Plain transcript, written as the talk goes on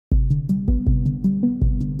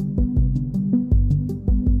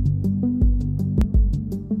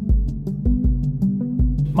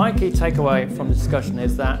My key takeaway from the discussion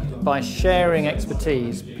is that by sharing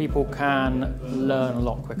expertise, people can learn a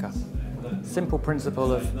lot quicker. Simple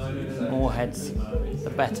principle of more heads,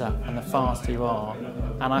 the better and the faster you are.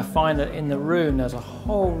 And I find that in the room there's a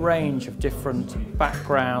whole range of different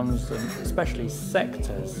backgrounds and especially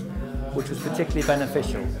sectors, which was particularly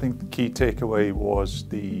beneficial. I think the key takeaway was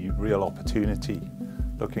the real opportunity,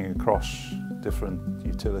 looking across different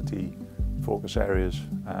utility focus areas,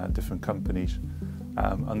 different companies,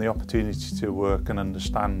 and the opportunity to work and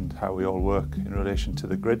understand how we all work in relation to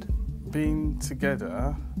the grid. Being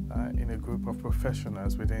together in a group of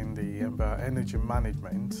professionals within the energy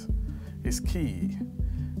management is key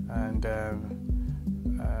and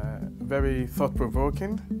very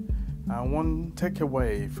thought-provoking. And one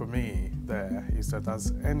takeaway for me there is that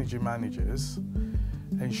as energy managers,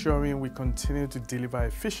 ensuring we continue to deliver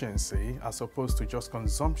efficiency as opposed to just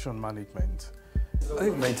consumption management. I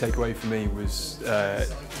think the main takeaway for me was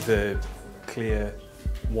the clear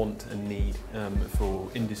want and need for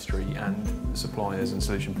industry and suppliers and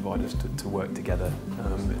solution providers to work together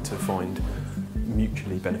to find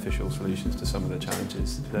mutually beneficial solutions to some of the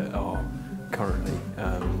challenges that are currently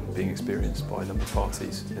being experienced by a number of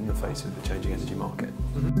parties in the face of the changing energy market.